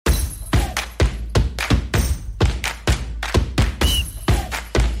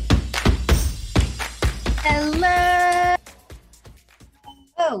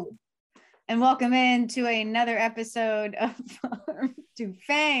Hello, and welcome into another episode of Farm to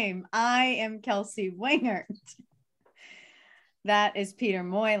Fame. I am Kelsey Wingert. That is Peter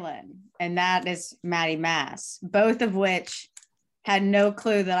Moylan, and that is Maddie Mass, both of which had no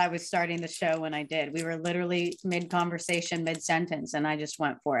clue that I was starting the show when I did. We were literally mid-conversation, mid-sentence, and I just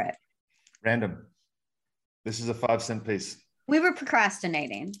went for it. Random. This is a 5-cent piece. We were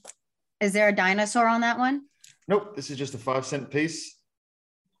procrastinating. Is there a dinosaur on that one? Nope, this is just a 5-cent piece.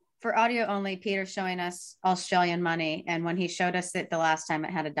 For audio only, Peter's showing us Australian money, and when he showed us it the last time, it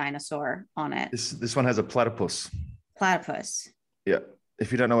had a dinosaur on it. This one has a platypus. Platypus. Yeah.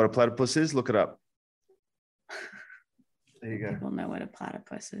 If you don't know what a platypus is, look it up. There you go. People know what a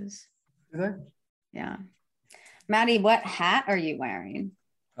platypus is. Do they? Yeah. Maddie, what hat are you wearing?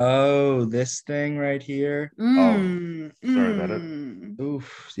 Oh, this thing right here. Sorry about it.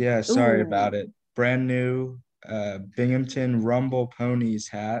 Oof. Yeah, sorry Ooh. about it. Brand new Binghamton Rumble Ponies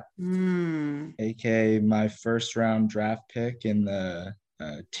hat, aka my first round draft pick in the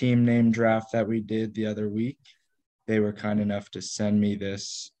team name draft that we did the other week. They were kind enough to send me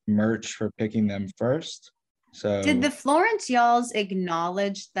this merch for picking them first. So Did the Florence Y'alls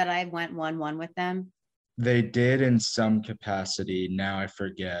acknowledge that I went 1-1 with them? they did in some capacity. Now I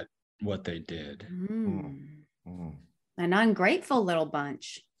forget what they did. An ungrateful little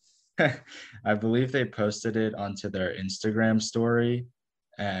bunch. I believe they posted it onto their Instagram story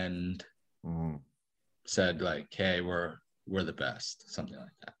and said like, "Hey, we're the best," something like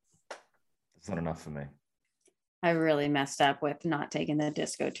that. It's not enough for me. I really messed up with not taking the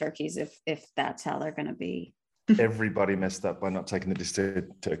disco turkeys if that's how they're going to be. Everybody messed up by not taking the disco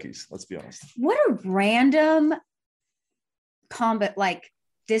turkeys. Let's be honest. What a random combat, like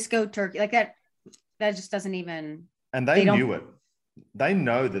disco turkey, like that just doesn't even. And they knew it. They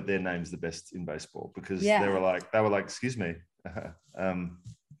know that their name's the best in baseball because they were like, excuse me.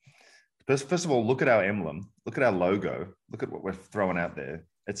 First of all, look at our emblem. Look at our logo. Look at what we're throwing out there.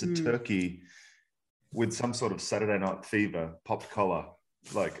 It's a turkey with some sort of Saturday Night Fever popped collar.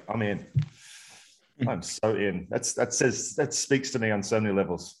 Like, I'm in. I'm so in. That speaks to me on so many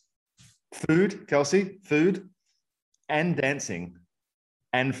levels. Food, Kelsey, food and dancing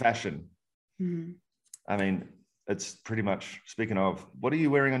and fashion. I mean, it's pretty much, speaking of, what are you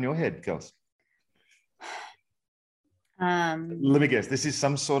wearing on your head, Kels? Let me guess. This is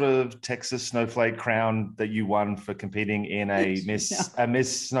some sort of Texas snowflake crown that you won for competing in a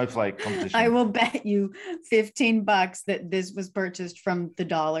Miss Snowflake competition. I will bet you $15 that this was purchased from the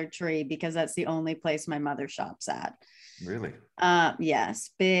Dollar Tree because that's the only place my mother shops at. Really? Yes,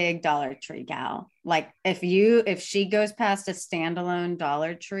 big Dollar Tree gal. Like if she goes past a standalone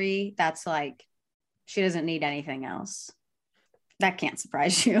Dollar Tree, that's like she doesn't need anything else. That can't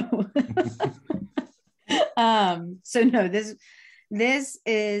surprise you. So no, this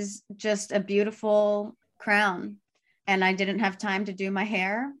is just a beautiful crown, and I didn't have time to do my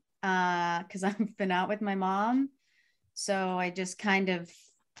hair because I've been out with my mom, so I just kind of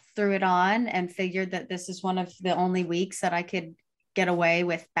threw it on and figured that this is one of the only weeks that I could get away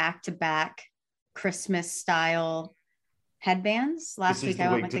with back-to-back Christmas style headbands. Last week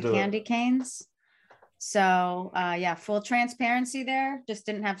I went with the candy canes. So full transparency there. Just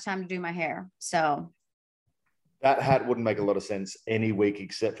didn't have time to do my hair. So that hat wouldn't make a lot of sense any week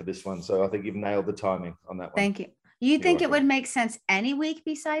except for this one. So I think you've nailed the timing on that one. Thank you. You think it would make sense any week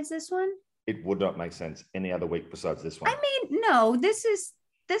besides this one? It would not make sense any other week besides this one. I mean, no,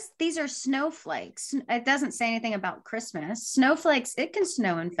 these are snowflakes. It doesn't say anything about Christmas. Snowflakes, it can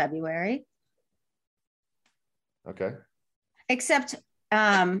snow in February. Okay. Except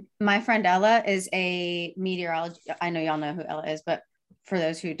my friend Ella is a meteorologist. I know y'all know who Ella is, but for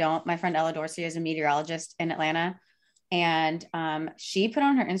those who don't, my friend Ella Dorsey is a meteorologist in Atlanta. And she put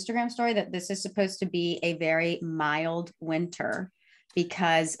on her Instagram story that this is supposed to be a very mild winter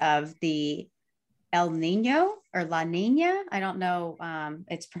because of the El Nino or La Nina. I don't know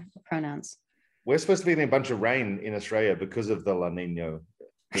its pronouns. We're supposed to be getting a bunch of rain in Australia because of the La Nina.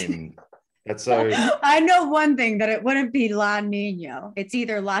 That's so. I know one thing, that it wouldn't be La Nina. It's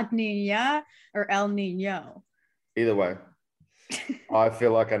either La Nina or El Nino. Either way, I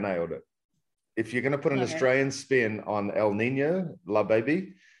feel like I nailed it. If you're going to put an Australian spin on El Nino, La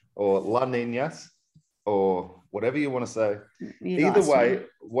Baby, or La Niñas, or whatever you want to say, either way,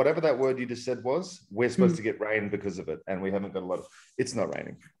 whatever that word you just said was, we're supposed to get rain because of it, and we haven't got a lot of. It's not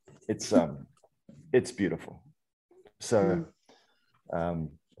raining. It's beautiful. So,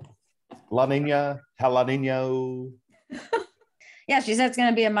 La Nina, La Nino. Yeah, she said it's going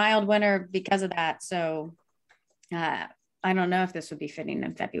to be a mild winter because of that. So, I don't know if this would be fitting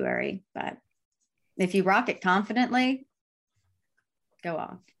in February, but if you rock it confidently, Go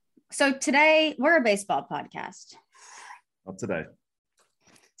off. So today we're a baseball podcast. Not today.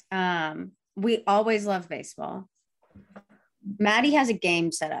 We always love baseball. Maddie has a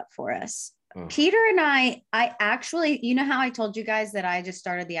game set up for us. Oh. Peter and I actually, you know how I told you guys that I just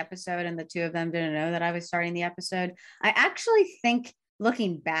started the episode and the two of them didn't know that I was starting the episode? I actually think,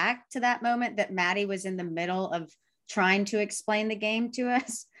 looking back to that moment, that Maddie was in the middle of trying to explain the game to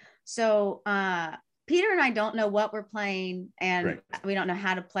us. So Peter and I don't know what we're playing, and we don't know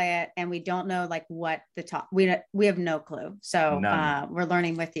how to play it, and we don't know like what the top. We have no clue. So we're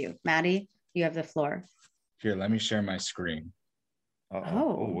learning with you, Maddie. You have the floor. Here, let me share my screen.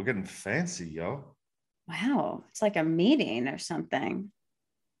 Oh, we're getting fancy, yo. Wow, it's like a meeting or something.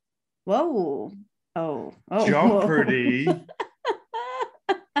 Whoa. Oh. Jompardy.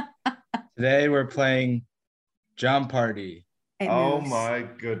 Today we're playing Jompardy. Oh my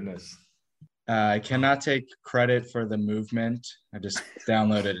goodness. I cannot take credit for the movement. I just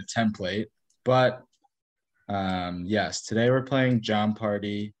downloaded a template. But yes, today we're playing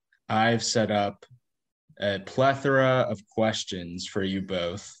Jompardy. I've set up a plethora of questions for you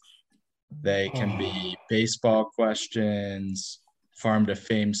both. They can be baseball questions, farm to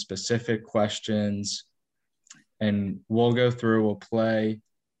fame specific questions, and we'll go through, we'll play.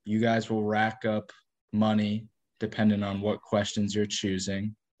 You guys will rack up money depending on what questions you're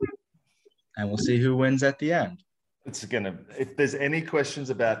choosing, and we'll see who wins at the end. If there's any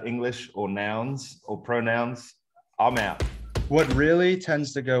questions about English or nouns or pronouns, I'm out. What really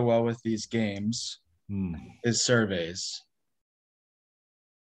tends to go well with these games is surveys.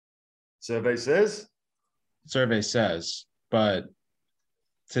 Survey says? Survey says, but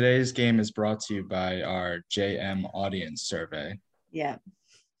today's game is brought to you by our JM audience survey. Yeah,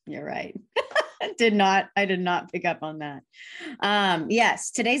 you're right. I did not pick up on that.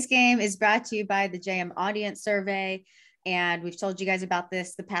 Yes, today's game is brought to you by the JM audience survey. And we've told you guys about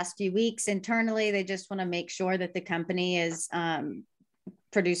this the past few weeks. Internally, they just want to make sure that the company is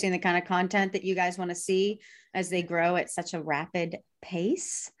producing the kind of content that you guys want to see as they grow at such a rapid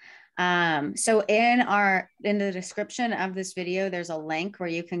pace. So in the description of this video, there's a link where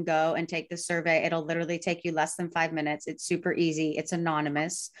you can go and take the survey. It'll literally take you less than 5 minutes. It's super easy. It's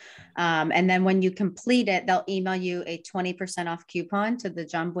anonymous. And then when you complete it, they'll email you a 20% off coupon to the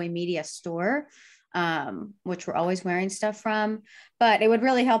John Boy Media store, which we're always wearing stuff from, but it would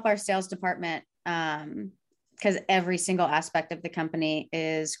really help our sales department, because every single aspect of the company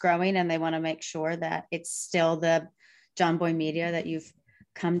is growing and they want to make sure that it's still the John Boy Media that you've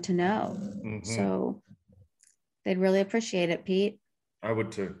come to know. Mm-hmm. So they'd really appreciate it, Pete. I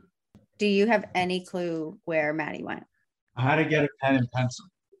would too. Do you have any clue where Maddie went? I had to get a pen and pencil.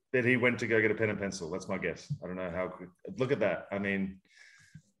 That he went to go get a pen and pencil. That's my guess. I don't know how quick. Look at that. I mean,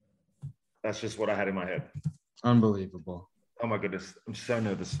 that's just what I had in my head. Unbelievable. Oh my goodness. I'm so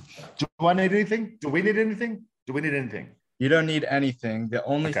nervous. Do I need anything? Do we need anything? Do we need anything? You don't need anything. The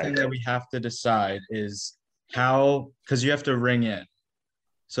only thing that we have to decide is how, because you have to ring in.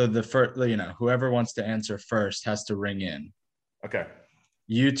 So the first, whoever wants to answer first has to ring in. Okay.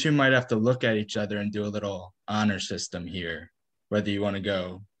 You two might have to look at each other and do a little honor system here, whether you want to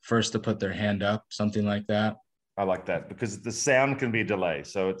go first to put their hand up, something like that. I like that because the sound can be delayed.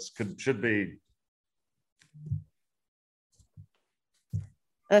 So should be.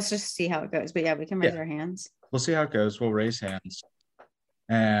 Let's just see how it goes. But yeah, we can raise our hands. We'll see how it goes. We'll raise hands.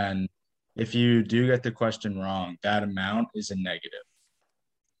 And if you do get the question wrong, that amount is a negative.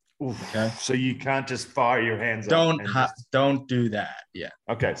 Oof. Okay. So you can't just fire your hands up. Don't do that. Yeah.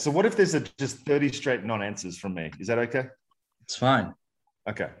 Okay. So what if there's just 30 straight non-answers from me? Is that okay? It's fine.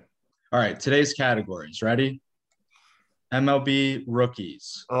 Okay. All right. Today's categories. Ready? MLB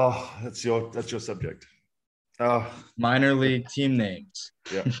rookies. Oh, that's your subject. Oh. Minor league team names.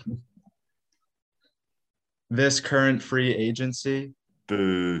 Yeah. This current free agency.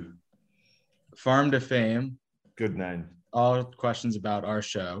 Boo. Farm to fame. Good name. All questions about our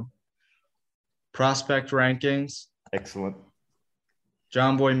show. Prospect rankings. Excellent.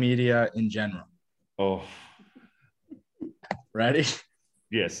 John Boy Media in general. Oh. Ready?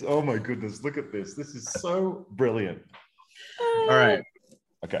 Yes. Oh my goodness. Look at this. This is so brilliant. All right.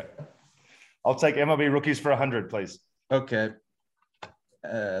 Okay. I'll take MLB rookies for 100, please. Okay.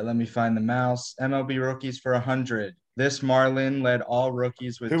 Let me find the mouse. MLB rookies for 100. This Marlin led all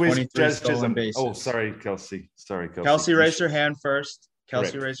rookies with 23 stolen bases. Oh, sorry, Kelsey. Kelsey, raise your hand first.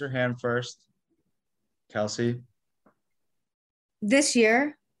 Raise your hand first. Kelsey. This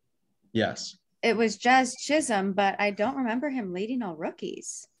year? Yes. It was Jazz Chisholm, but I don't remember him leading all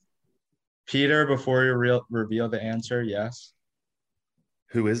rookies. Peter, before you reveal the answer, yes.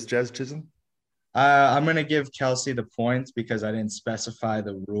 Who is Jazz Chisholm? I'm going to give Kelsey the points because I didn't specify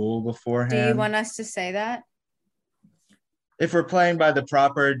the rule beforehand. Do you want us to say that? If we're playing by the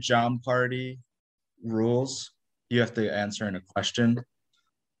proper Jompardy rules, you have to answer in a question.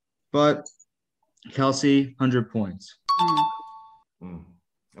 But Kelsey, 100 points.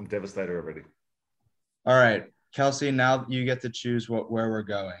 I'm devastated already. All right, Kelsey, now you get to choose where we're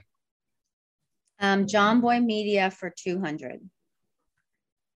going. John Boy Media for 200.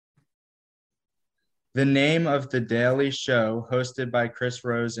 The name of the daily show hosted by Chris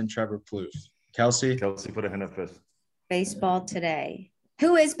Rose and Trevor Plouffe. Kelsey, put a hand up first. Baseball Today.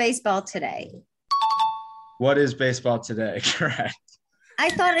 Who is Baseball Today? What is Baseball Today? Correct. I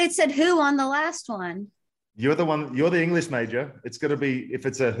thought it said who on the last one. You're the English major. It's going to be, if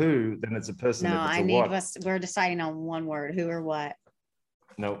it's a who, then it's a person. No, if it's I a need what. us. We're deciding on one word, who or what.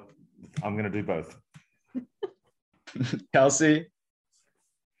 No, I'm going to do both. Kelsey.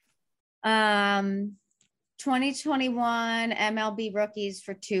 2021 MLB rookies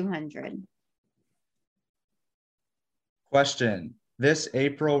for 200. Question. This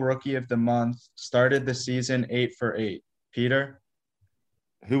April Rookie of the Month started the season 8 for 8. Peter?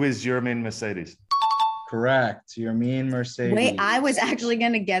 Who is Yermin Mercedes? Correct. Yermin Mercedes. Wait, I was actually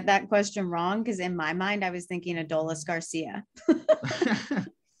going to get that question wrong because in my mind, I was thinking Adolis Garcia.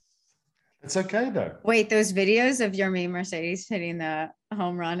 It's okay, though. Wait, those videos of Yermin Mercedes hitting the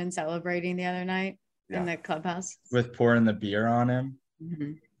home run and celebrating the other night in the clubhouse? With pouring the beer on him.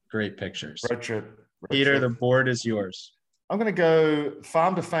 Mm-hmm. Great pictures. Road trip. Peter, the board is yours. I'm going to go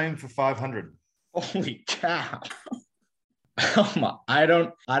Farm to Fame for 500. Holy cow. Oh my, I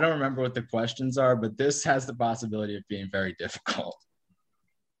don't remember what the questions are, but this has the possibility of being very difficult.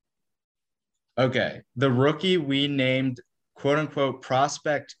 Okay. The rookie we named quote unquote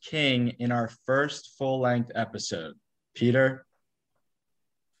Prospect King in our first full-length episode. Peter?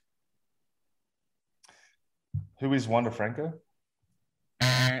 Who is Wander Franco?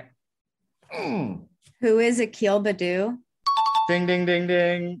 Who is Akil Badu? Ding, ding, ding,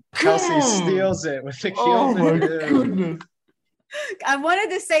 ding. Kelsey steals it with Akil Badu. Goodness. I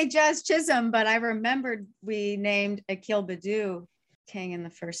wanted to say Jazz Chisholm, but I remembered we named Akil Badu King in the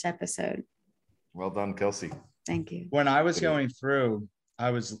first episode. Well done, Kelsey. Thank you. When I was going through,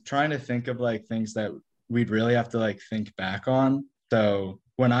 I was trying to think of like things that we'd really have to like think back on. So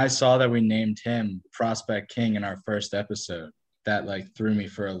when I saw that we named him Prospect King in our first episode, that like threw me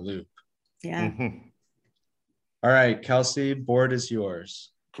for a loop. Yeah. Mm-hmm. All right, Kelsey, board is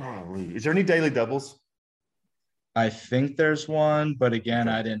yours. Golly. Is there any daily doubles? I think there's one, but again,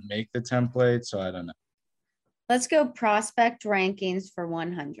 I didn't make the template, so I don't know. Let's go prospect rankings for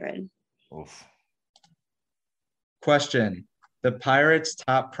 100. Oof. Question. The Pirates'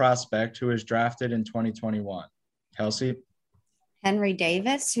 top prospect who was drafted in 2021. Kelsey? Henry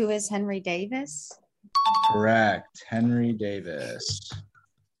Davis. Who is Henry Davis? Correct. Henry Davis.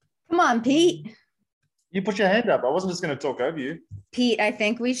 Come on, Pete. You put your hand up. I wasn't just going to talk over you. Pete, I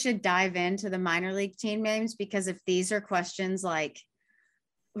think we should dive into the minor league team names because if these are questions like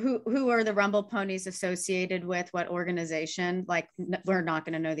who are the Rumble Ponies associated with what organization, like we're not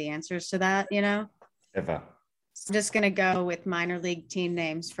going to know the answers to that, you know? Ever. So I'm just going to go with minor league team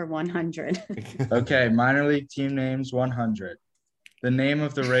names for 100. Okay, minor league team names 100. The name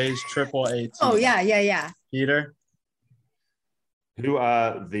of the Rays AAA team. Oh, yeah. Peter? Who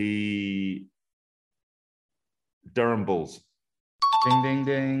are the Durham Bulls? Ding, ding,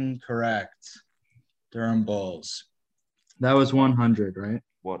 ding. Correct. Durham Bulls. That was 100, right?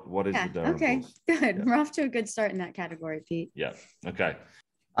 What is the Durham okay, Bulls? good. Yeah. We're off to a good start in that category, Pete. Yeah. Okay.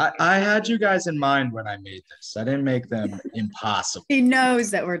 I had you guys in mind when I made this. I didn't make them impossible. He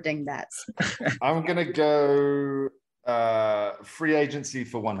knows that we're dingbats. I'm going to go free agency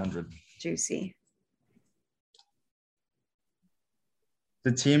for 100. Juicy.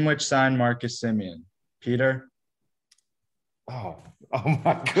 The team which signed Marcus Semien. Peter? Oh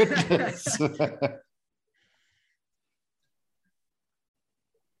my goodness.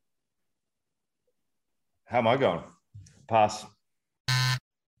 How am I going? Pass.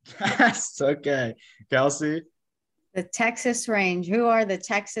 Yes, okay. Kelsey? The Texas Range. Who are the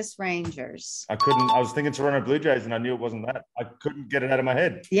Texas Rangers? I was thinking Toronto Blue Jays and I knew it wasn't that. I couldn't get it out of my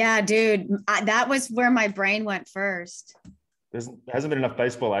head. Yeah, dude. That was where my brain went first. There hasn't been enough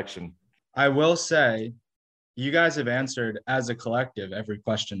baseball action. I will say, you guys have answered as a collective every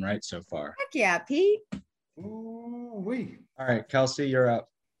question right so far. Heck yeah, Pete. Ooh-wee. All right, Kelsey, you're up.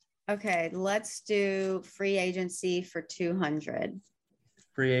 Okay, let's do free agency for 200.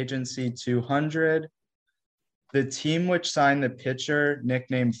 Free agency 200. The team which signed the pitcher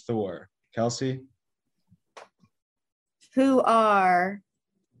nicknamed Thor. Kelsey? Who are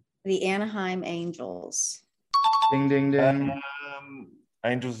The Anaheim Angels. Ding, ding, ding.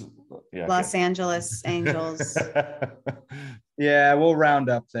 Angels. Yeah. Los Angeles Angels. Yeah, we'll round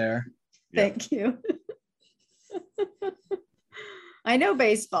up there. Thank you. I know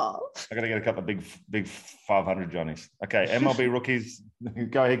baseball. I got to get a couple of big 500 Johnnies. Okay, MLB rookies.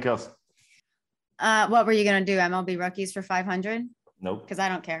 Go ahead, Kels. What were you going to do? MLB rookies for 500? Nope. Because I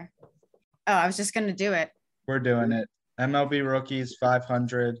don't care. Oh, I was just going to do it. We're doing it. MLB rookies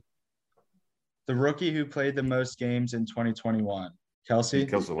 500. The rookie who played the most games in 2021. Kelsey?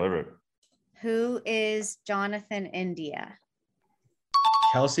 Kelsey Leverett. Who is Jonathan India?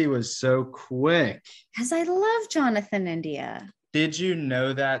 Kelsey was so quick. Because I love Jonathan India. Did you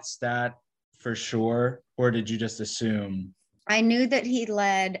know that stat for sure, or did you just assume? I knew that he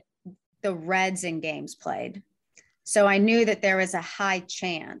led the Reds in games played. So I knew that there was a high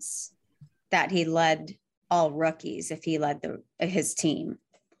chance that he led all rookies if he led his team.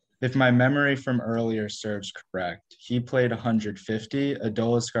 If my memory from earlier serves correct, he played 150,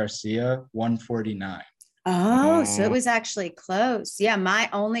 Adolis Garcia 149. Oh, so it was actually close. Yeah, my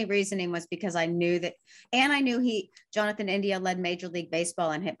only reasoning was because I knew that, and I knew Jonathan India led Major League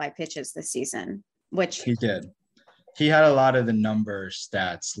Baseball in hit by pitches this season, which he did. He had a lot of the number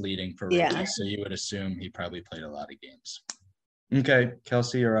stats leading for rookies, yeah. So you would assume he probably played a lot of games. Okay,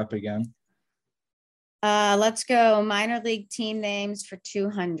 Kelsey, you're up again. Let's go minor league team names for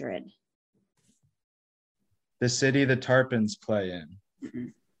 200. The city the Tarpons play in. Mm-hmm.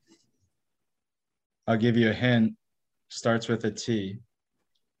 I'll give you a hint. Starts with a T.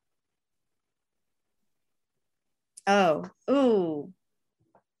 Oh, ooh.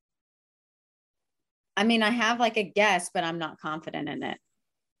 I mean, I have like a guess, but I'm not confident in it.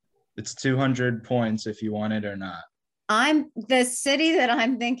 It's 200 points if you want it or not. The city that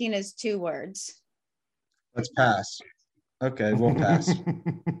I'm thinking is 2 words. Let's pass. Okay, we'll pass.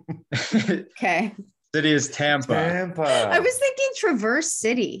 Okay. City is Tampa. I was thinking Traverse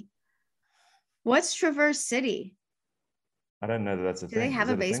City. What's Traverse City? I don't know that that's a thing. Do they have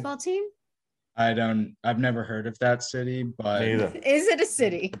a baseball team? I've never heard of that city, but me either. Is it a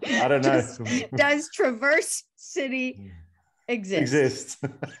city? I don't know. Does Traverse City exist?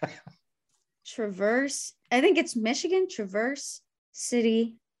 Traverse, I think it's Michigan. Traverse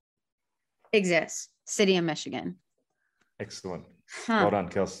City exists. City of Michigan. Excellent. Well done,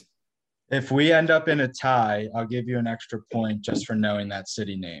 Kels. If we end up in a tie, I'll give you an extra point just for knowing that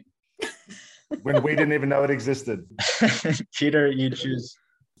city name. When we didn't even know it existed. Peter, you choose.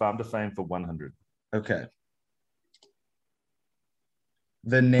 Farm to Fame for 100. Okay.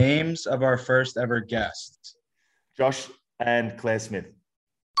 The names of our first ever guests. Josh and Claire Smith.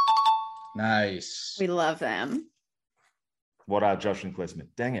 Nice. We love them. What are Josh and Claire Smith?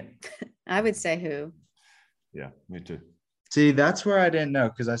 Dang it. I would say who. Yeah, me too. See, that's where I didn't know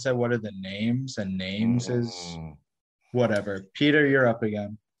because I said, what are the names? And names is whatever. Peter, you're up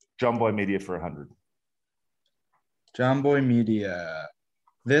again. John Boy Media for 100. John Boy Media.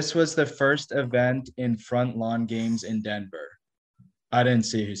 This was the first event in front lawn games in Denver. I didn't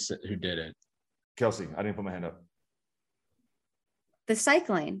see who did it. Kelsey, I didn't put my hand up. The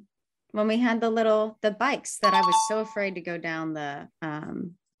cycling. When we had the bikes that I was so afraid to go down the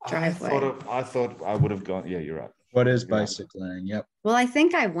driveway. I thought I would have gone. Yeah, you're right. What is bicycling? Yep. Well, I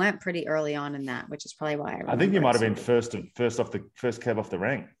think I went pretty early on in that, which is probably why I think you might have been first cab off the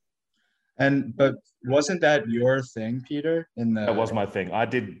rank. But wasn't that your thing, Peter? That was my thing. I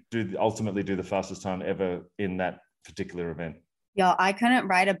did ultimately do the fastest time ever in that particular event. Y'all, I couldn't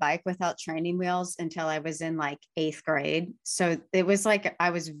ride a bike without training wheels until I was in like 8th grade. So it was like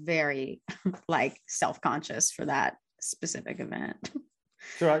I was very like self-conscious for that specific event.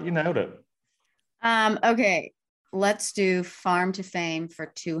 It's all right, you nailed it. Okay, let's do Farm to Fame for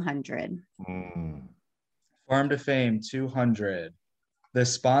 200. Farm to Fame 200. The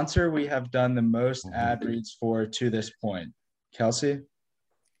sponsor we have done the most ad reads for to this point. Kelsey?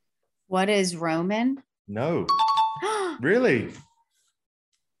 What is Roman? No. Really?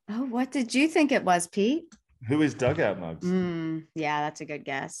 Oh, what did you think it was, Pete? Who is Dugout Mugs? Yeah, that's a good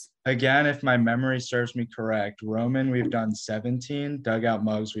guess. Again, if my memory serves me correct, Roman, we've done 17. Dugout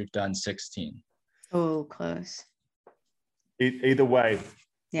Mugs, we've done 16. Oh, close. Either way,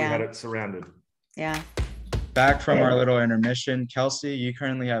 we had it surrounded. Yeah. Back from our little intermission, Kelsey, you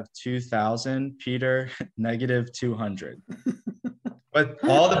currently have 2,000. Peter, negative 200. But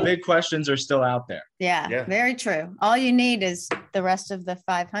all the big questions are still out there. Yeah, very true. All you need is the rest of the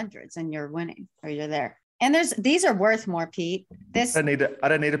 500s and you're winning or you're there. And these are worth more, Pete. I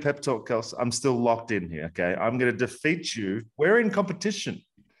don't need a pep talk, Kels. I'm still locked in here, okay? I'm going to defeat you. We're in competition.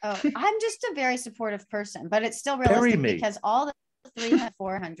 Oh, I'm just a very supportive person, but it's still realistic because all the 300,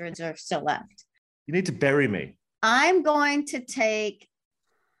 400s are still left. You need to bury me. I'm going to take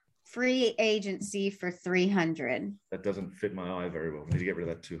free agency for 300. That doesn't fit my eye very well. I need to get rid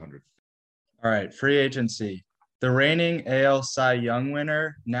of that 200. All right, free agency. The reigning AL Cy Young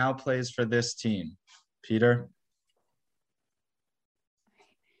winner now plays for this team. Peter?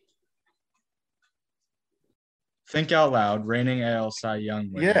 Think out loud. Reigning AL Cy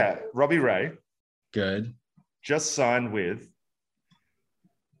Young winner. Yeah, Robbie Ray. Good. Just signed with.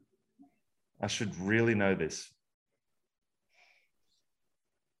 I should really know this.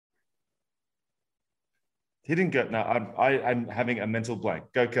 He didn't go. No, I'm having a mental blank.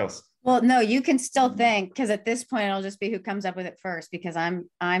 Go, Kels. Well, no, you can still think, because at this point it'll just be who comes up with it first, because I'm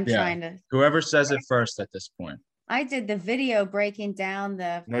trying to. Whoever says it first at this point. I did the video breaking down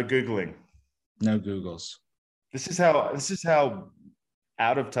the. No Googling. No Googles. This is how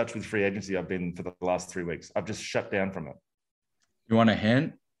out of touch with free agency I've been for the last 3 weeks. I've just shut down from it. You want a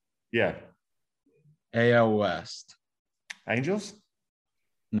hint? Yeah. AL West. Angels?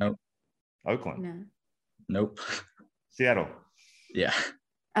 Nope. Oakland? No. Nope. Seattle? Yeah.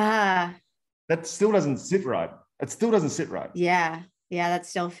 That still doesn't sit right. It still doesn't sit right. Yeah. Yeah, that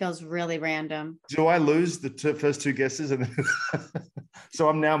still feels really random. Do I lose the first two guesses? And so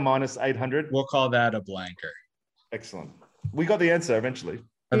I'm now minus 800. We'll call that a blanker. Excellent. We got the answer eventually.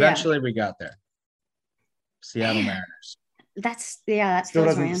 Eventually we got there. Seattle Mariners. That Still feels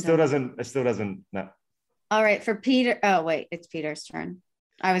doesn't. random. It still doesn't. No. All right, for Peter. Oh, wait, it's Peter's turn.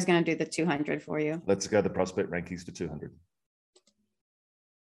 I was going to do the 200 for you. Let's go the prospect rankings for 200.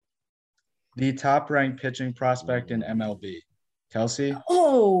 The top ranked pitching prospect in MLB. Kelsey?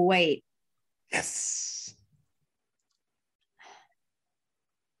 Oh, wait. Yes.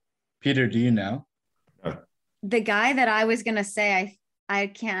 Peter, do you know? The guy that I was going to say, I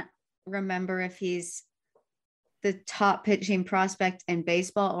can't remember if he's the top pitching prospect in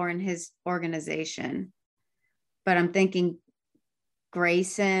baseball or in his organization. But I'm thinking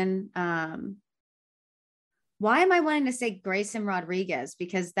Grayson. Why am I wanting to say Grayson Rodriguez?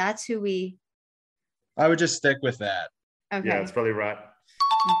 Because that's who we. I would just stick with that. Okay. Yeah, that's probably right.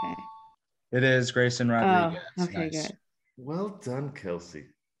 Okay. It is Grayson Rodriguez. Oh, okay, Nice. good. Well done, Kelsey.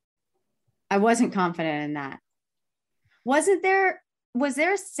 I wasn't confident in that. Was there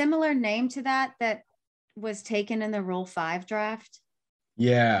a similar name to that was taken in the Rule 5 draft?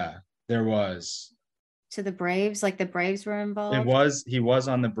 Yeah, there was. To the Braves? Like the Braves were involved? He was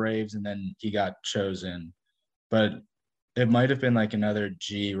on the Braves and then he got chosen. But it might have been like another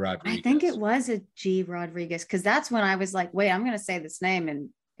G Rodriguez. I think it was a G Rodriguez, because that's when I was like, wait, I'm going to say this name and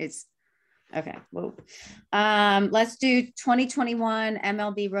it's okay. Whoa. Let's do 2021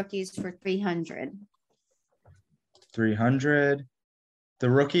 MLB rookies for 300. 300. The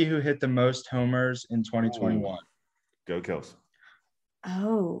rookie who hit the most homers in 2021. Go, Kels.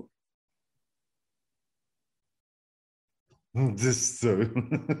 Oh. This so.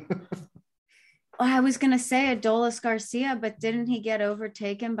 I was going to say Adolis Garcia, but didn't he get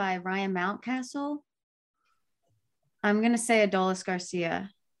overtaken by Ryan Mountcastle? I'm going to say Adolis Garcia.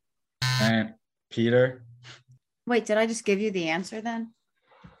 And Peter? Wait, did I just give you the answer then?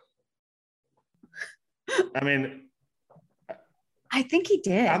 I mean, I think he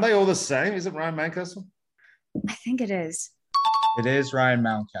did. aren't they all the same? Is it Ryan Mountcastle? I think it is. It is Ryan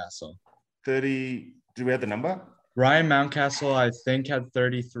Mountcastle. 30. Do we have the number? Ryan Mountcastle, I think, had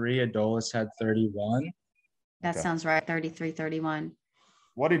 33. Adolis had 31. That sounds right. 33, 31.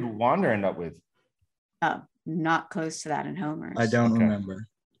 What did Wander end up with? Oh, not close to that in homers. I don't remember.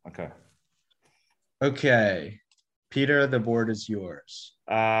 Okay. Peter, the board is yours.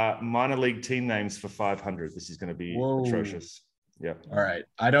 Minor league team names for 500. This is going to be atrocious. Yeah. All right.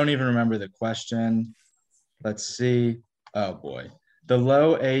 I don't even remember the question. Let's see. Oh, boy. The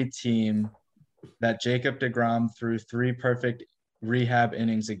low A team that Jacob deGrom threw 3 perfect rehab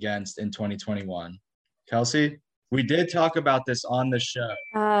innings against in 2021. Kelsey, we did talk about this on the show.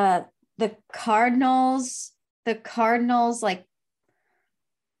 The Cardinals, like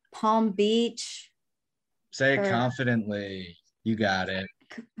Palm Beach. Say it confidently. You got it.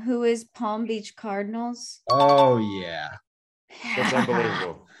 Who is Palm Beach Cardinals? Oh, yeah. That's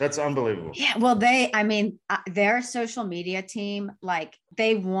unbelievable. That's unbelievable. Yeah, well, their social media team, like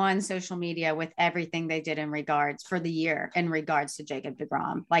they won social media with everything they did in regards for the year in regards to Jacob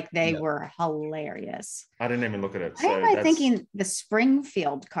deGrom. Like they were hilarious. I didn't even look at it. Why am I thinking the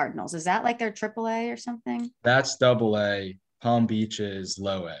Springfield Cardinals? Is that like their AAA or something? That's AA. Palm Beach is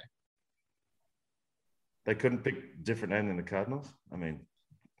low A. They couldn't pick different name than the Cardinals. I mean,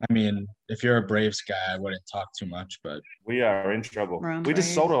 if you're a Braves guy, I wouldn't talk too much, but we are in trouble. We Braves.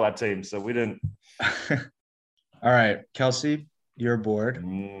 just sold all our teams, so we didn't. All right, Kelsey, your board.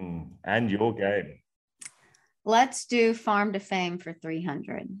 And your game. Let's do Farm to Fame for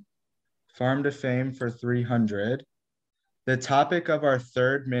 300. Farm to Fame for 300. The topic of our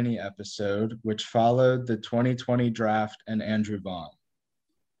third mini episode, which followed the 2020 draft and Andrew Vaughn.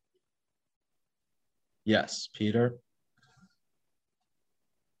 Yes, Peter.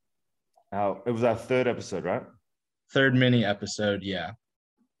 It was our third episode, right? Third mini episode, yeah.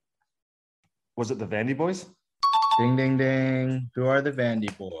 Was it the Vandy Boys? Ding, ding, ding. Who are the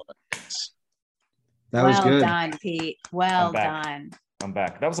Vandy Boys? That was good. Well done, Pete. Well done. I'm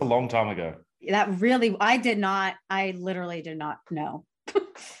back. That was a long time ago. I literally did not know.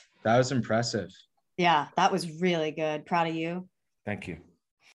 That was impressive. Yeah, that was really good. Proud of you. Thank you.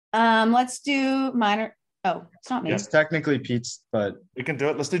 Let's do minor. Oh, it's not me. It's technically Pete's, but we can do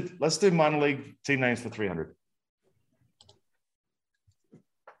it. Let's do minor league team names for 300.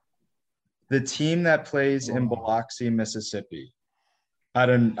 the team that plays in Biloxi, Mississippi. I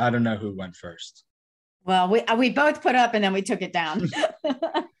don't know who went first. Well, we both put up and then we took it down.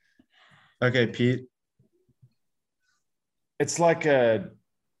 Okay, Pete. It's like you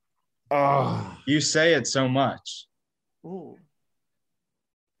say it so much. Ooh.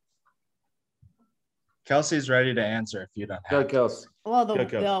 Kelsey's ready to answer if you don't have. Go, Kelsey.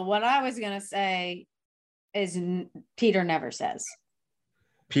 Well, what I was going to say is Peter never says.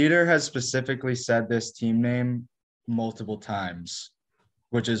 Peter has specifically said this team name multiple times,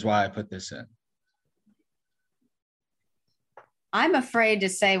 which is why I put this in. I'm afraid to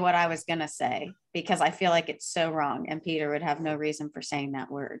say what I was going to say because I feel like it's so wrong and Peter would have no reason for saying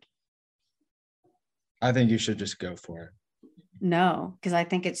that word. I think you should just go for it. No, because I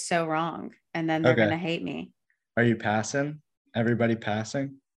think it's so wrong and then they're going to hate me. Are you passing? Everybody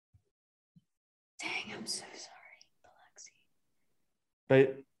passing? Dang, I'm so sorry, Biloxi.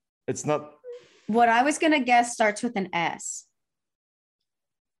 But it's not. What I was going to guess starts with an S.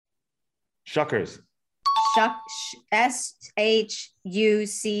 Shuckers. Shuckers.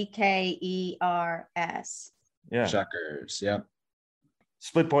 Yeah. Shuckers. Yep.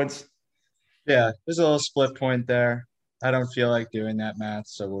 Split points. Yeah, there's a little split point there. I don't feel like doing that math,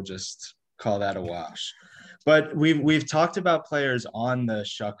 so we'll just call that a wash. But we've talked about players on the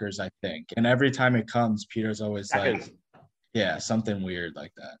Shuckers, I think, and every time it comes, Peter's always like, yeah, something weird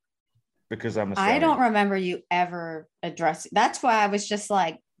like that. Because I'm Australian. I don't remember you ever addressing. That's why I was just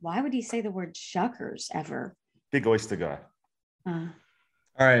like, why would he say the word Shuckers ever? Big oyster guy. All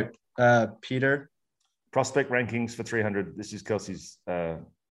right, Peter. Prospect rankings for 300. This is Kelsey's, but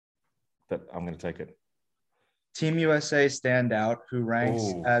I'm going to take it. Team USA standout who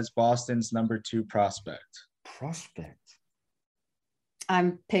ranks as Boston's #2 prospect. Prospect.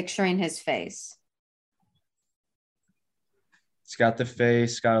 I'm picturing his face. It's got the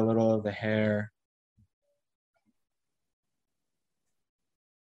face, got a little of the hair.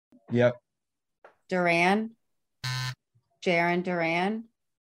 Yep. Duran. Jaron Duran.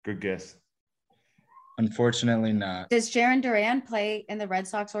 Good guess. Unfortunately not. Does Jaron Duran play in the Red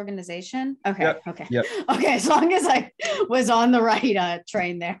Sox organization? Okay. Yep. Okay. Yep. Okay. As long as I was on the right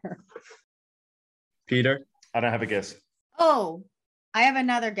train there. Peter? I don't have a guess. Oh, I have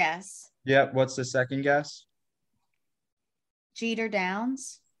another guess. Yep. What's the second guess? Jeter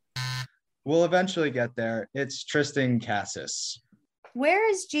Downs. We'll eventually get there. It's Tristan Cassis. Where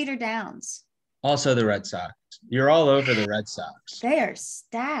is Jeter Downs? Also the Red Sox. You're all over the Red Sox. They are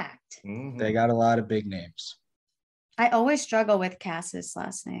stacked. Mm-hmm. They got a lot of big names. I always struggle with Cassis'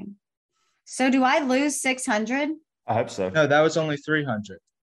 last name. So do I lose 600? I hope so. No, that was only 300.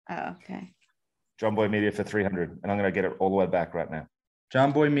 Oh, okay. John Boy Media for 300. And I'm going to get it all the way back right now.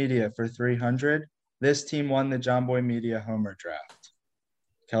 John Boy Media for 300. This team won the John Boy Media Homer draft.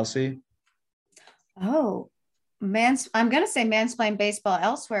 Kelsey? Oh, I'm going to say Mansplain Baseball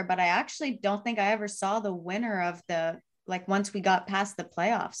Elsewhere, but I actually don't think I ever saw the winner of once we got past the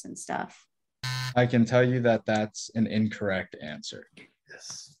playoffs and stuff. I can tell you that that's an incorrect answer.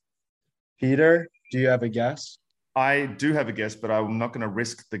 Yes. Peter, do you have a guess? I do have a guess, but I'm not going to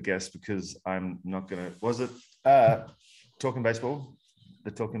risk the guess because I'm not going to. Was it Talking Baseball? The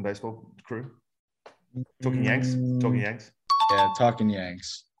Talking Baseball crew? Talking Yanks? Talking Yanks? Yeah, Talking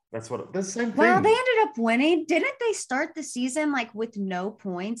Yanks. That's the same thing. Well, they ended up winning. Didn't they start the season with no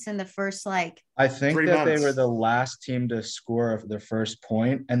points in the first I think 3 that months. they were the last team to score their first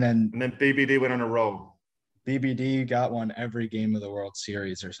point, and then BBD went on a roll. BBD got one every game of the World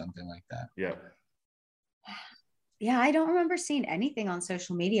Series or something like that. Yeah. Yeah, I don't remember seeing anything on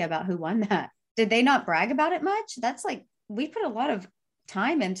social media about who won that. Did they not brag about it much? That's we put a lot of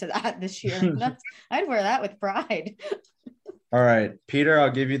time into that this year. I'd wear that with pride. All right, Peter, I'll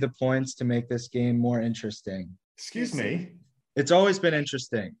give you the points to make this game more interesting. Excuse me. It's always been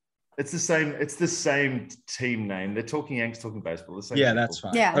interesting. It's the same. It's the same team name. They're talking Yanks, talking baseball. The same Yeah, people. that's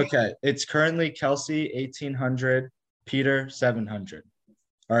fine. Yeah. Okay. It's currently Kelsey 1800, Peter 700.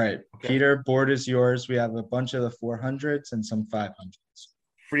 All right, Okay. Peter, board is yours. We have a bunch of the 400s and some 500s.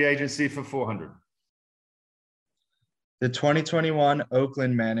 Free agency for 400. The 2021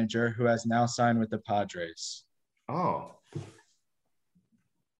 Oakland manager who has now signed with the Padres. Oh.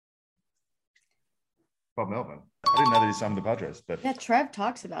 Bob Melvin. I didn't know that he signed with the Padres, but Yeah, Trev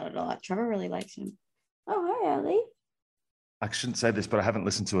talks about it a lot. Trevor really likes him. Oh, hi, Ellie. I shouldn't say this, but I haven't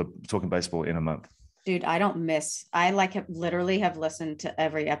listened to a Talking Baseball in a month. Dude, I don't miss. I have literally have listened to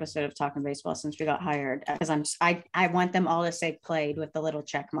every episode of Talking Baseball since we got hired because I want them all to say played with the little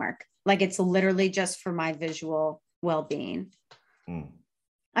check mark. Like it's literally just for my visual well-being.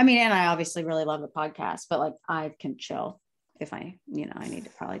 I mean, and I obviously really love the podcast, but like I can chill if I need to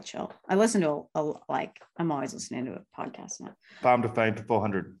probably chill. I listen to I'm always listening to a podcast now. Farm to Fame for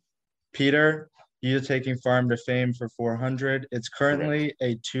 400. Peter, you're taking Farm to Fame for 400. It's currently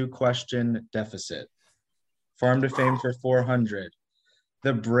a 2-question deficit. Farm to Fame for 400.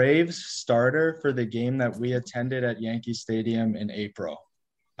 The Braves starter for the game that we attended at Yankee Stadium in April.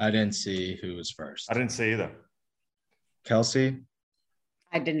 I didn't see who was first. I didn't see either. Kelsey?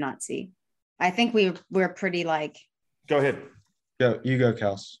 I did not see. I think we're pretty like. Go ahead. You go,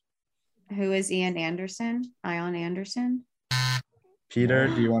 Kels. Who is Ian Anderson? Ion Anderson? Peter,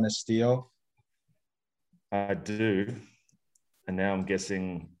 do you want to steal? I do. And now I'm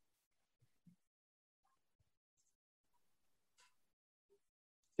guessing.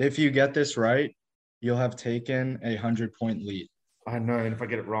 If you get this right, you'll have taken a 100-point lead. I know. And if I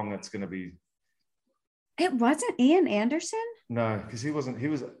get it wrong, that's going to be. It wasn't Ian Anderson? No, because he wasn't. He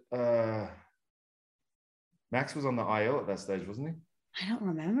was. Max was on the IL at that stage, wasn't he? I don't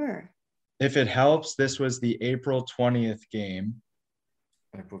remember. If it helps, this was the April 20th game.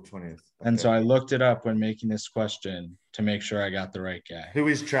 April 20th. Okay. And so I looked it up when making this question to make sure I got the right guy. Who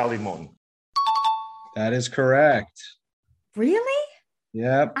is Charlie Morton? That is correct. Really?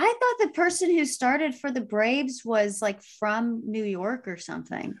 Yep. I thought the person who started for the Braves was like from New York or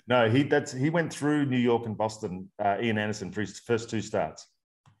something. No, he went through New York and Boston, Ian Anderson, for his first 2 starts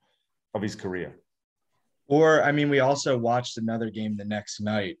of his career. Or, I mean, we also watched another game the next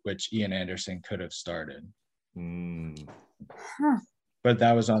night, which Ian Anderson could have started. Huh. But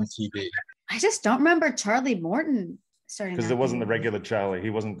that was on TV. I just don't remember Charlie Morton starting. Because it wasn't the regular Charlie. He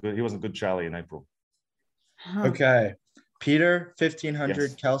wasn't good. He wasn't good Charlie in April. Huh. Okay. Peter, 1,500.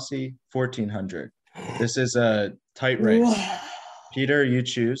 Yes. Kelsey, 1,400. This is a tight race. Whoa. Peter, you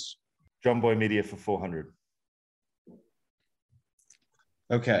choose. John Boy Media for 400.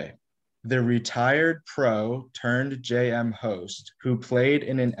 Okay. The retired pro turned JM host who played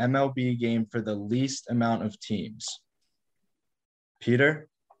in an MLB game for the least amount of teams. Peter?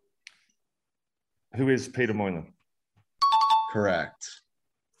 Who is Peter Moylan? Correct.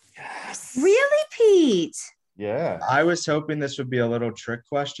 Yes. Really, Pete? Yeah. I was hoping this would be a little trick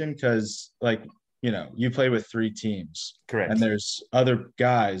question because, like, you play with 3 teams. Correct. And there's other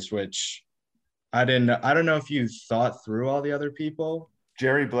guys, which I don't know if you thought through all the other people.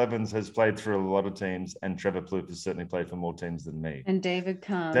 Jerry Blevins has played for a lot of teams, and Trevor Plouffe has certainly played for more teams than me. And David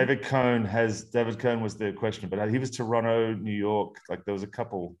Cohn. David Cohn was the question, but he was Toronto, New York. Like there was a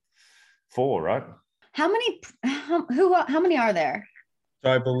couple, 4, right? How many are there?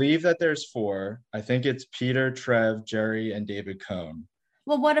 So I believe that there's 4. I think it's Peter, Trev, Jerry, and David Cohn.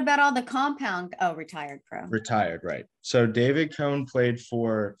 Well, what about all the compound? Oh, retired pro. Retired, right. So David Cohn played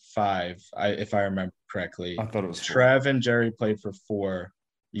for 5, if I remember correctly. I thought it was 4. Trev and Jerry played for 4.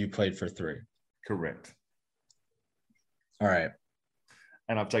 You played for 3. Correct. All right.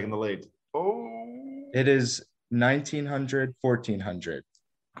 And I've taken the lead. Oh. It is 1,900, 1,400.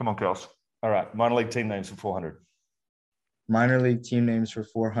 Come on, girls. All right. Minor league team names for 400. Minor league team names for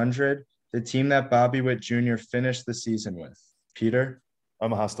 400. The team that Bobby Witt Jr. finished the season with. Peter?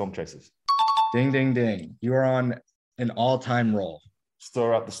 Omaha Storm Chasers. Ding, ding, ding. You are on an all-time roll.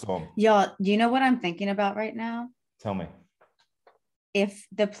 Stir up the storm. Y'all, do you know what I'm thinking about right now? Tell me. If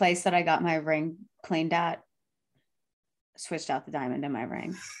the place that I got my ring cleaned at switched out the diamond in my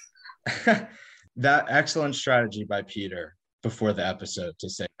ring. That excellent strategy by Peter before the episode to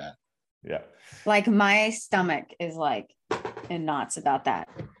say that. Yeah. Like my stomach is like in knots about that.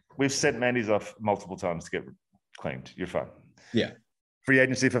 We've sent Mandy's off multiple times to get claimed. You're fine. Yeah. Free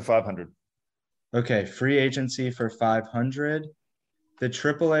agency for 500. Okay, free agency for 500. The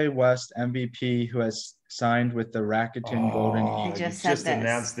AAA West MVP who has signed with the Rakuten Golden I Eagles. just You said just this.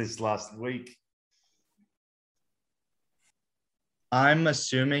 announced this last week. I'm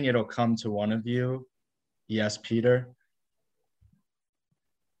assuming it'll come to one of you. Yes, Peter.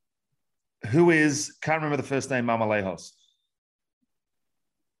 Who is, can't remember the first name, Marmalejos?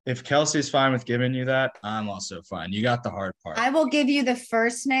 If Kelsey's fine with giving you that, I'm also fine. You got the hard part. I will give you the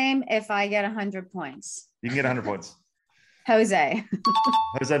first name if I get 100 points. You can get 100 points. Jose.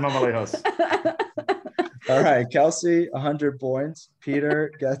 Jose Marmalejos. All right, Kelsey, 100 points.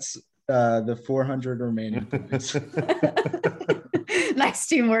 Peter gets the 400 remaining points. Nice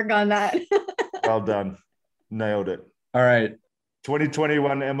teamwork on that. Well done. Nailed it. All right.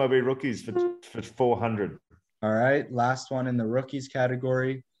 2021 MLB rookies for 400. All right. Last one in the rookies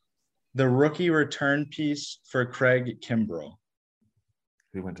category. The rookie return piece for Craig Kimbrell.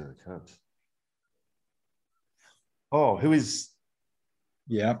 Who went to the Cubs? Oh, who is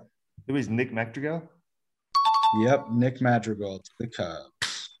Yep. Nick Madrigal? Yep. Nick Madrigal to the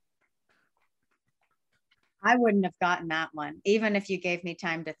Cubs. I wouldn't have gotten that one, even if you gave me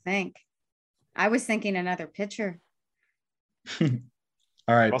time to think. I was thinking another pitcher. All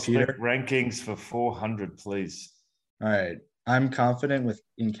right, Prospect Peter. rankings for 400, please. All right. I'm confident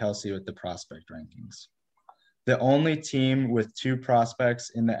in Kelsey with the prospect rankings. The only team with 2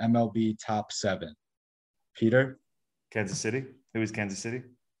 prospects in the MLB top 7. Peter? Kansas City? Who is Kansas City?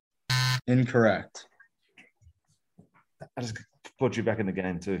 Incorrect. I just put you back in the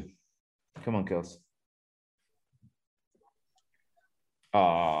game too. Come on, Kels.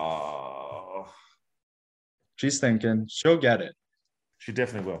 Oh. She's thinking. She'll get it. She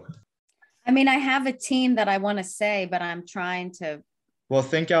definitely will. I mean, I have a team that I want to say, but I'm trying to. Well,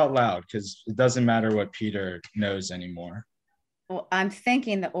 think out loud because it doesn't matter what Peter knows anymore. Well, I'm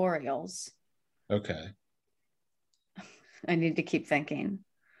thinking the Orioles. Okay. I need to keep thinking.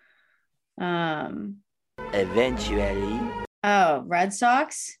 Eventually. Oh, Red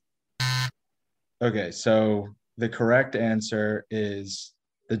Sox? Okay, so the correct answer is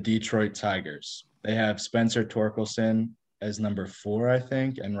the Detroit Tigers. They have Spencer Torkelson as number 4, I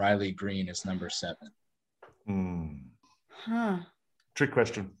think, and Riley Green as number 7. Huh. Trick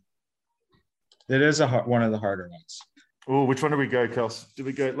question. It is one of the harder ones. Oh, which one do we go, Kels? Do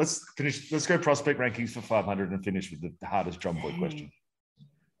we go? Let's go prospect rankings for 500 and finish with the hardest drum boy question.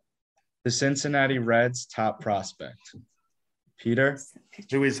 The Cincinnati Reds top prospect. Peter?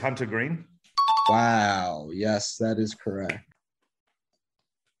 Who is Hunter Green? Wow. Yes, that is correct.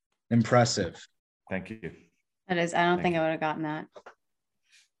 Impressive. Thank you. That is, I don't think I would have gotten that.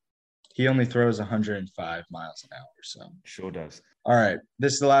 He only throws 105 miles an hour. So Sure does. All right.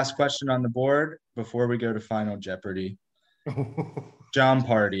 This is the last question on the board before we go to Final Jeopardy.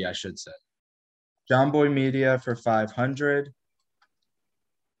 Jompardy, I should say. John Boy Media for 500.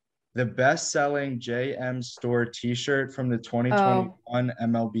 The best-selling JM Store T-shirt from the 2021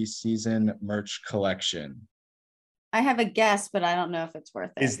 MLB season merch collection. I have a guess, but I don't know if it's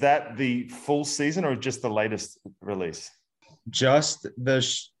worth it. Is that the full season or just the latest release? Just the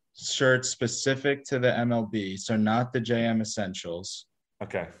shirt specific to the MLB, so not the JM Essentials.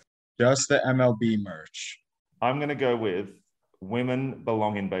 Okay. Just the MLB merch. I'm going to go with Women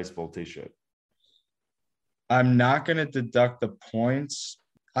Belong in Baseball T-shirt. I'm not going to deduct the points.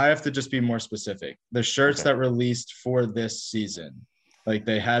 I have to just be more specific. The shirts that released for this season, like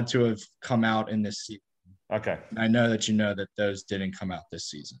they had to have come out in this season. Okay. I know that you know that those didn't come out this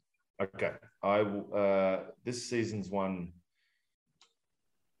season. Okay. This season's one.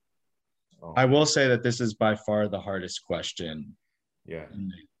 Oh. I will say that this is by far the hardest question. Yeah. In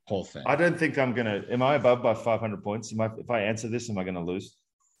the whole thing. I don't think I'm going to. Am I above by 500 points? If I answer this, am I going to lose?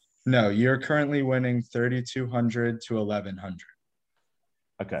 No, you're currently winning 3,200 to 1,100.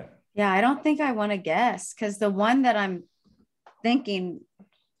 Okay. Yeah, I don't think I want to guess because the one that I'm thinking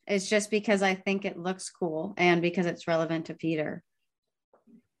is just because I think it looks cool and because it's relevant to Peter.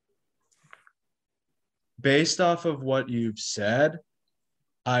 Based off of what you've said,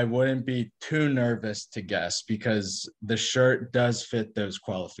 I wouldn't be too nervous to guess because the shirt does fit those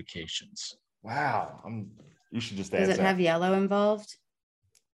qualifications. Wow. You should just answer. Does it have yellow involved?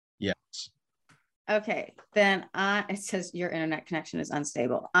 Yes. Okay, then it says your internet connection is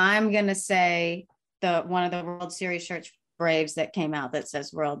unstable. I'm going to say one of the World Series shirts Braves that came out that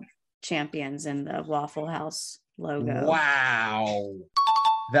says World Champions in the Waffle House logo. Wow.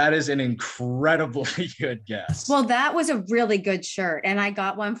 That is an incredibly good guess. Well, that was a really good shirt. And I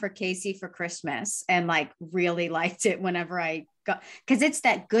got one for Casey for Christmas and like really liked it whenever I got, because it's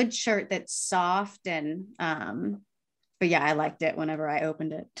that good shirt that's soft and, but yeah, I liked it whenever I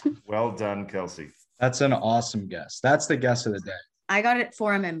opened it. Well done, Kelsey. That's an awesome guess. That's the guess of the day. I got it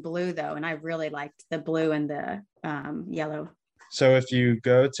for him in blue though. And I really liked the blue and the yellow. So if you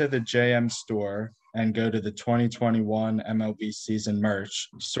go to the JM store and go to the 2021 MLB season merch,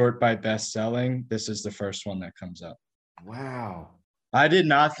 sort by best selling, this is the first one that comes up. Wow. I did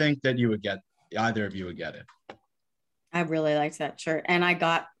not think that either of you would get it. I really liked that shirt. And I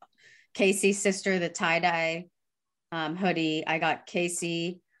got Casey's sister the tie-dye hoodie. I got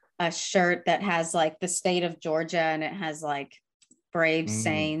Casey a shirt that has like the state of Georgia and it has like Braves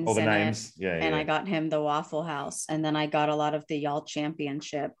sayings all the in names. it. Yeah, and I got him the Waffle House. And then I got a lot of the Y'all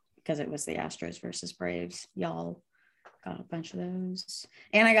Championship because it was the Astros versus Braves. Y'all got a bunch of those.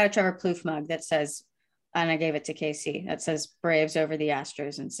 And I got a Trevor Plouffe mug that says, and I gave it to Casey, that says Braves over the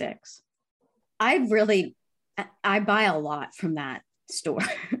Astros in 6. I buy a lot from that store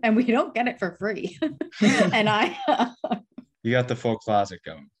and we don't get it for free. And you got the full closet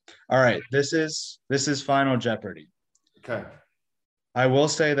going. All right, this is Final Jeopardy. Okay. I will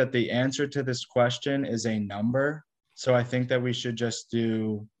say that the answer to this question is a number, so I think that we should just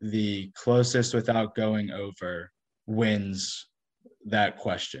do the closest without going over wins that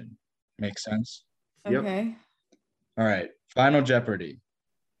question. Make sense? okay. Yep. All right, Final Jeopardy.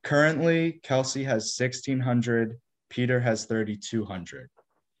 Currently, Kelsey has 1,600. Peter has 3,200.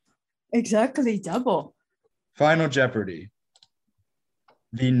 Exactly double. Final Jeopardy.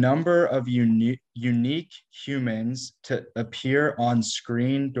 The number of unique humans to appear on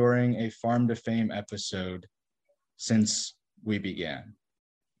screen during a Farm to Fame episode since we began.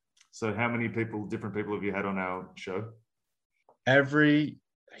 So how many different people have you had on our show? Every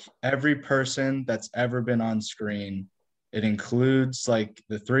person that's ever been on screen. It includes like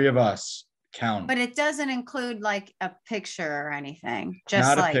the 3 of us count. But it doesn't include like a picture or anything. Just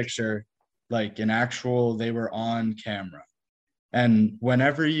not like a picture, like an actual, they were on camera. And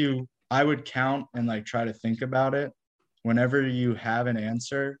whenever I would count and like try to think about it. Whenever you have an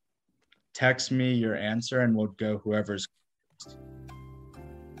answer, text me your answer and we'll go whoever's.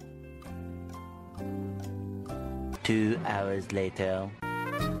 2 hours later.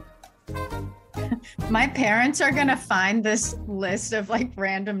 my parents are gonna find this list of like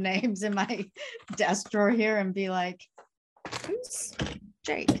random names in my desk drawer here and be like, who's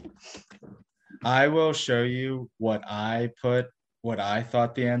Jake? I will show you what I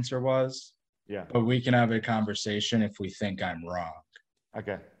thought the answer was. Yeah. But we can have a conversation if we think I'm wrong.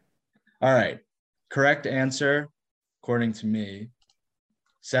 Okay. All right. Correct answer, according to me,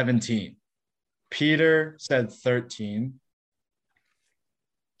 17. Peter said 13.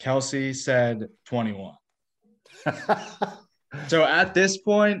 Kelsey said 21. So at this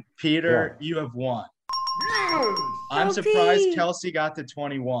point, Peter, you have won. I'm surprised Kelsey got to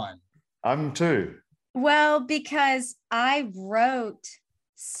 21. I'm too. Well, because I wrote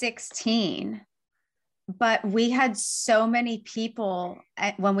 16, but we had so many people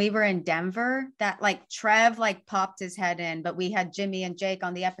when we were in Denver that like Trev like popped his head in, but we had Jimmy and Jake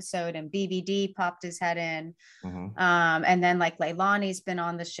on the episode and BBD popped his head in. Mm-hmm. And then like Leilani's been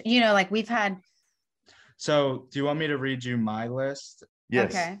on the show, like we've had. So do you want me to read you my list?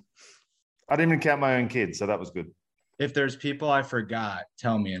 Yes. Okay. I didn't even count my own kids, so that was good. If there's people I forgot,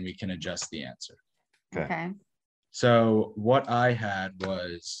 tell me and we can adjust the answer. Okay. So what I had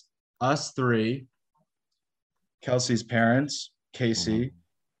was us 3, Kelsey's parents, Casey,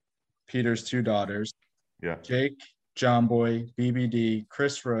 Peter's 2 daughters, Jake, John Boy, BBD,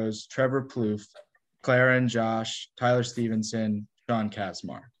 Chris Rose, Trevor Plouffe, Clara and Josh, Tyler Stevenson, Sean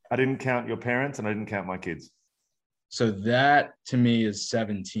Kazmar. I didn't count your parents and I didn't count my kids. So that to me is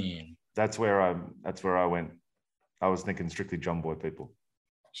 17. That's where I went. I was thinking strictly John Boy people.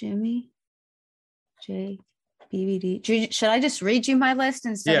 Jimmy, Jake, BBD. Should I just read you my list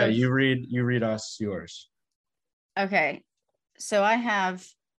instead of... you read us yours. Okay. So I have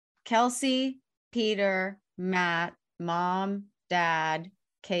Kelsey, Peter, Matt, Mom, Dad,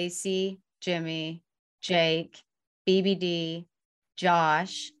 Casey, Jimmy, Jake, BBD,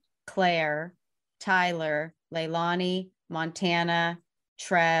 Josh, Claire, Tyler, Leilani, Montana,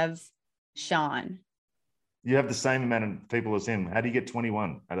 Trev, Sean. You have the same amount of people as him. How do you get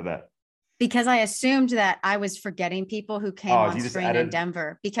 21 out of that? Because I assumed that I was forgetting people who came on screen in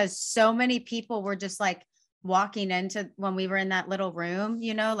Denver, because so many people were just like walking into when we were in that little room,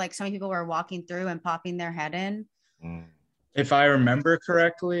 like so many people were walking through and popping their head in. If I remember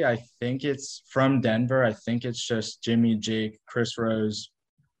correctly, I think it's from Denver. I think it's just Jimmy, Jake, Chris Rose,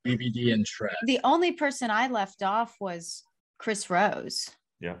 BBD, and Trev. The only person I left off was Chris Rose.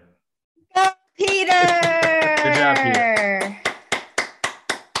 Yeah. Go, Peter! Good job, Peter.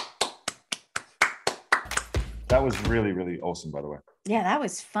 That was really, really awesome, by the way. Yeah, that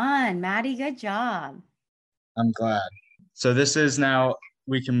was fun. Maddie, good job. I'm glad. So this is now,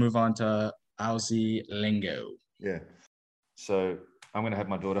 we can move on to Aussie lingo. Yeah. So I'm going to have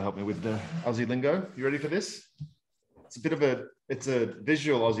my daughter help me with the Aussie lingo. You ready for this? It's a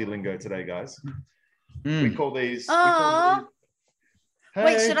visual Aussie lingo today, guys. We call these Hey.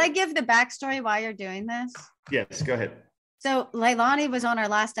 Wait, should I give the backstory while you're doing this? Yes, go ahead. So Leilani was on our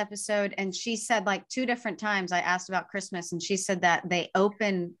last episode and she said like 2 different times I asked about Christmas and she said that they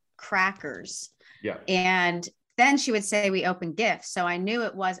open crackers. Yeah. And then she would say we open gifts. So I knew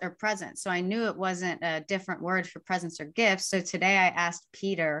it was, or presents. So I knew it wasn't a different word for presents or gifts. So today I asked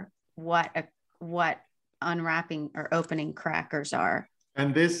Peter what unwrapping or opening crackers are.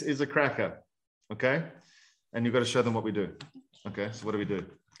 And this is a cracker. Okay. And you've got to show them what we do. Okay. So what do we do?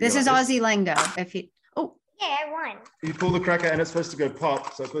 This is Aussie lingo. If you, Yeah, I won. You pull the cracker and it's supposed to go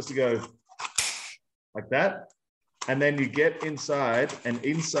pop. So it's supposed to go like that. And then you get inside, and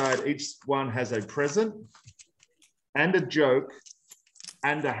inside each one has a present and a joke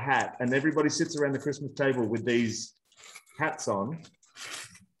and a hat. And everybody sits around the Christmas table with these hats on.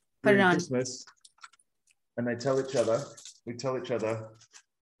 Put it on. Christmas. And we tell each other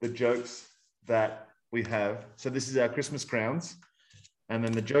the jokes that we have. So this is our Christmas crowns. And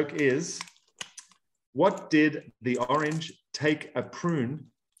then the joke is, why did the orange take a prune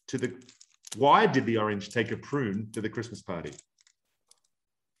to the Christmas party?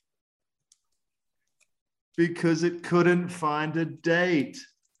 Because it couldn't find a date.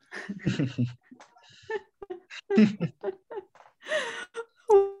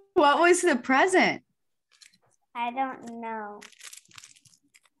 what was the present? I don't know.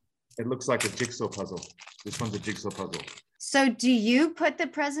 It looks like a jigsaw puzzle. This one's a jigsaw puzzle. So do you put the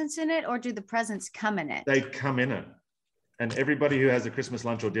presents in it or do the presents come in it? They come in it. And everybody who has a Christmas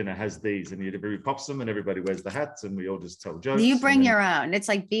lunch or dinner has these, and everybody pops them and everybody wears the hats and we all just tell jokes. You bring your own. It's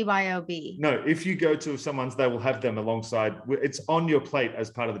like BYOB. No, if you go to someone's, they will have them alongside. It's on your plate as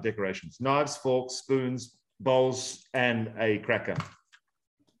part of the decorations. Knives, forks, spoons, bowls, and a cracker.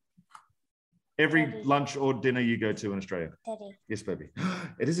 Every lunch or dinner you go to in Australia. Daddy, Yes, baby.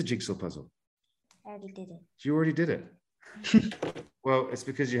 It is a jigsaw puzzle. I already did it. You already did it. Well, it's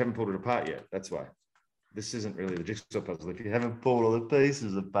because you haven't pulled it apart yet. That's why. This isn't really the jigsaw puzzle. If you haven't pulled all the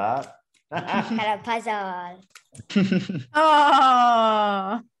pieces apart. Got a puzzle.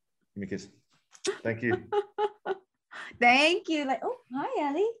 Oh, Give me a kiss. Thank you. thank you. Like, oh, hi,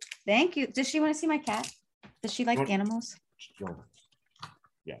 Ellie. Thank you. Does she want to see my cat? Does she like animals? Yeah.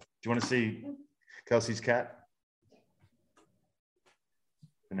 Do you want to see Kelsey's cat?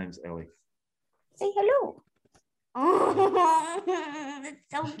 Her name's Ellie. Say hello. Oh, it's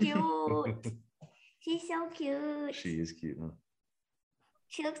so cute. She's so cute. She is cute, huh?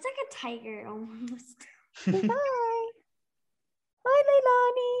 She looks like a tiger almost. Say hi. Hi,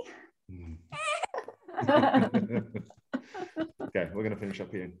 Leilani. Okay, we're going to finish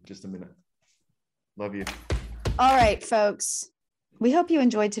up here in just a minute. Love you. All right, folks. We hope you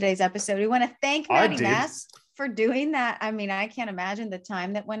enjoyed today's episode. We want to thank Maddie Mass for doing that. I mean, I can't imagine the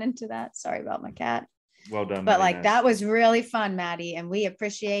time that went into that. Sorry about my cat. Well done. But Maddie Mass. that was really fun, Maddie. And we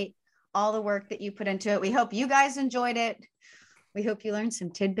appreciate all the work that you put into it. We hope you guys enjoyed it. We hope you learned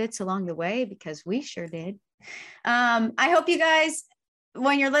some tidbits along the way because we sure did. I hope you guys,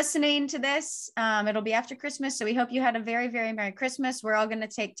 when you're listening to this, it'll be after Christmas. So we hope you had a very, very Merry Christmas. We're all going to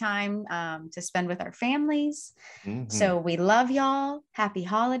take time to spend with our families. Mm-hmm. So we love y'all. Happy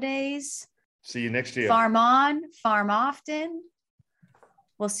holidays. See you next year. Farm on, farm often.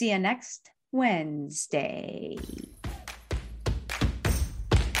 We'll see you next Wednesday.